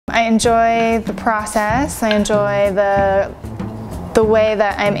I enjoy the process. I enjoy the way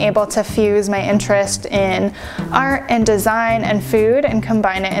that I'm able to fuse my interest in art and design and food and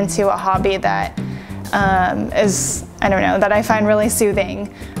combine it into a hobby that is, I don't know, that I find really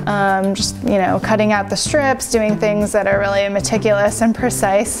soothing. Just, you know, cutting out the strips, doing things that are really meticulous and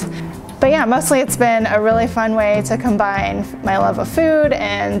precise. But yeah, mostly it's been a really fun way to combine my love of food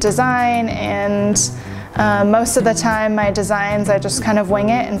and design, and most of the time my designs I just kind of wing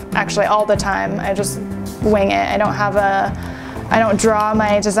it, and actually all the time I just wing it. I don't draw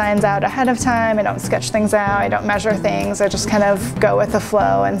my designs out ahead of time, I don't sketch things out, I don't measure things, I just kind of go with the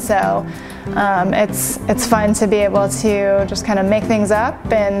flow, and so it's fun to be able to just kind of make things up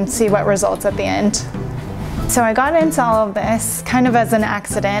and see what results at the end. So I got into all of this kind of as an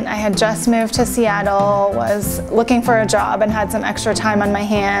accident. I had just moved to Seattle, was looking for a job and had some extra time on my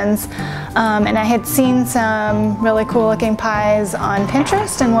hands. And I had seen some really cool looking pies on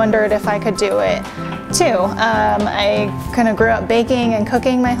Pinterest and wondered if I could do it too. I kind of grew up baking and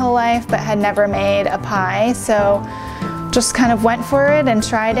cooking my whole life but had never made a pie, so just kind of went for it and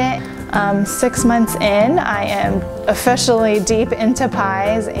tried it. 6 months in, I am officially deep into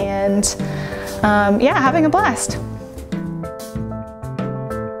pies and yeah, having a blast.